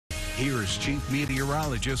here's Chief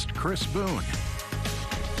Meteorologist Chris Boone.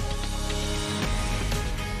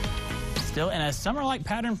 Still in a summer-like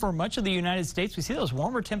pattern for much of the United States. We see those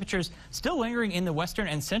warmer temperatures still lingering in the western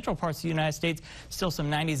and central parts of the United States. Still some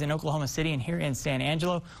 90s in Oklahoma City and here in San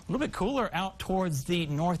Angelo. A little bit cooler out towards the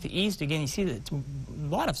northeast. Again, you see that it's a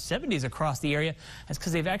lot of 70s across the area. That's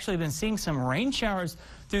because they've actually been seeing some rain showers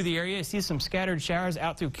through the area. You see some scattered showers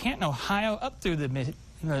out through Canton, Ohio, up through the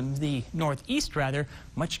northeast, rather.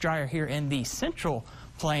 Much drier here in the central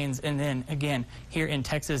plains, and then again here in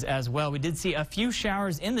Texas as well. We did see a few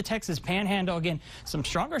showers in the Texas Panhandle. Again, some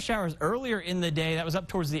stronger showers earlier in the day. That was up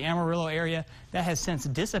towards the Amarillo area. That has since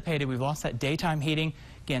dissipated. We've lost that daytime heating.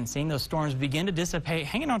 Again, seeing those storms begin to dissipate,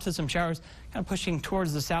 hanging on to some showers, kind of pushing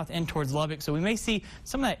towards the south end towards Lubbock. So we may see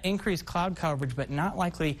some of that increased cloud coverage, but not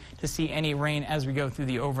likely to see any rain as we go through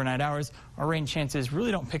the overnight hours. Our rain chances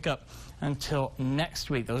really don't pick up until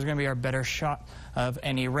next week. Those are going to be our better shot of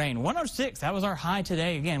any rain. 106, that was our high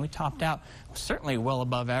today. Again, we topped out certainly well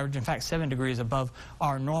above average. In fact, 7 degrees above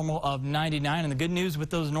our normal of 99. And the good news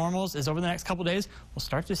with those normals is over the next couple days, we'll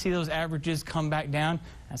start to see those averages come back down.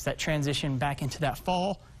 That's that transition back into that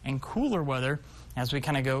fall and cooler weather as we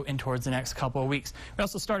kind of go in towards the next couple of weeks. We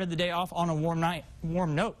also started the day off on a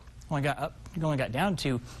warm note. Only got down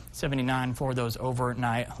to 79 for those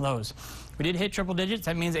overnight lows. We did hit triple digits.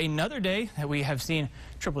 That means another day that we have seen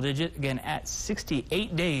triple digit again at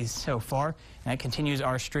 68 days so far. And that continues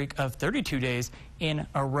our streak of 32 days in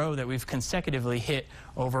a row that we've consecutively hit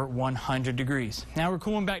over 100 degrees. Now we're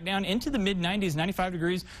cooling back down into the mid-90s, 95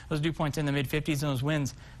 degrees. Those dew points in the mid-50s, and those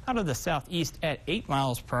winds out of the southeast at 8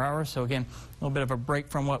 miles per hour. So again, a little bit of a break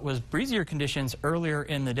from what was breezier conditions earlier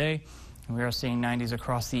in the day. We are seeing 90s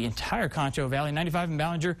across the entire Concho Valley. 95 in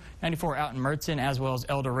Ballinger, 94 out in Mertzen, as well as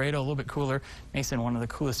El Dorado. A little bit cooler. Mason, one of the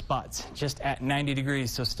coolest spots, just at 90 degrees.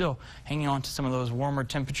 So still hanging on to some of those warmer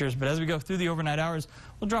temperatures. But as we go through the overnight hours,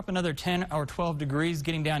 we'll drop another 10 or 12 degrees,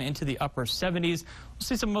 getting down into the upper 70s. We'll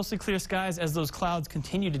see some mostly clear skies as those clouds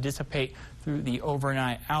continue to dissipate through the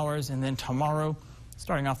overnight hours. And then tomorrow,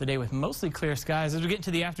 starting off the day with mostly clear skies. As we get into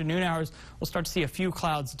the afternoon hours, we'll start to see a few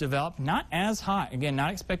clouds develop. Not as hot. Again,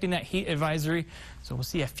 not expecting that heat advisory. So we'll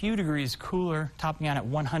see a few degrees cooler, topping out at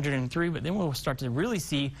 103. But then we'll start to really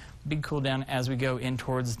see a big cool down as we go in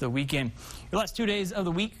towards the weekend. The last 2 days of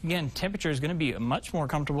the week, again, temperature is going to be much more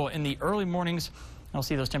comfortable in the early mornings. We'll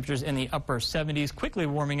see those temperatures in the upper 70s, quickly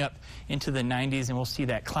warming up into the 90s, and we'll see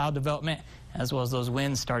that cloud development as well as those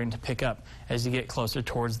winds starting to pick up as you get closer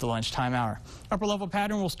towards the lunchtime hour. Upper level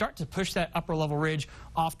pattern will start to push that upper level ridge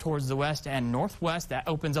off towards the west and northwest. That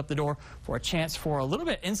opens up the door for a chance for a little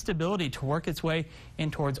bit of instability to work its way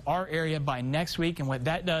in towards our area by next week. And what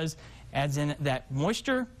that does, adds in that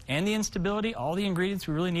moisture and the instability, all the ingredients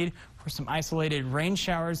we really need for some isolated rain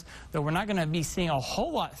showers, though we're not going to be seeing a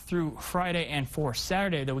whole lot through Friday and for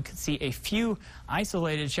Saturday, though we could see a few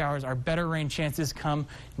isolated showers. Our better rain chances come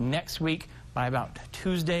next week by about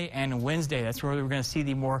Tuesday and Wednesday. That's where we're going to see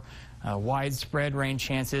the more widespread rain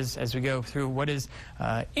chances as we go through what is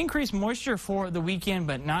increased moisture for the weekend,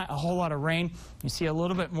 but not a whole lot of rain. You see a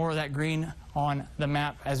little bit more of that green on the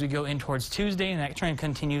map as we go in towards Tuesday, and that trend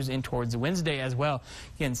continues in towards Wednesday as well.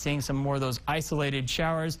 Again, seeing some more of those isolated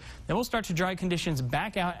showers. Then we'll start to dry conditions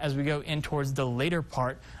back out as we go in towards the later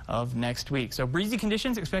part of next week. So breezy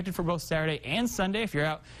conditions expected for both Saturday and Sunday. If you're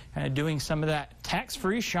out doing some of that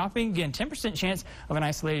tax-free shopping, again, 10% chance of an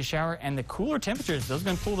isolated shower, and the cooler temperatures, those are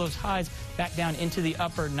going to pull those highs back down into the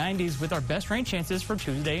upper 90s with our best rain chances for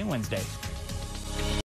Tuesday and Wednesday.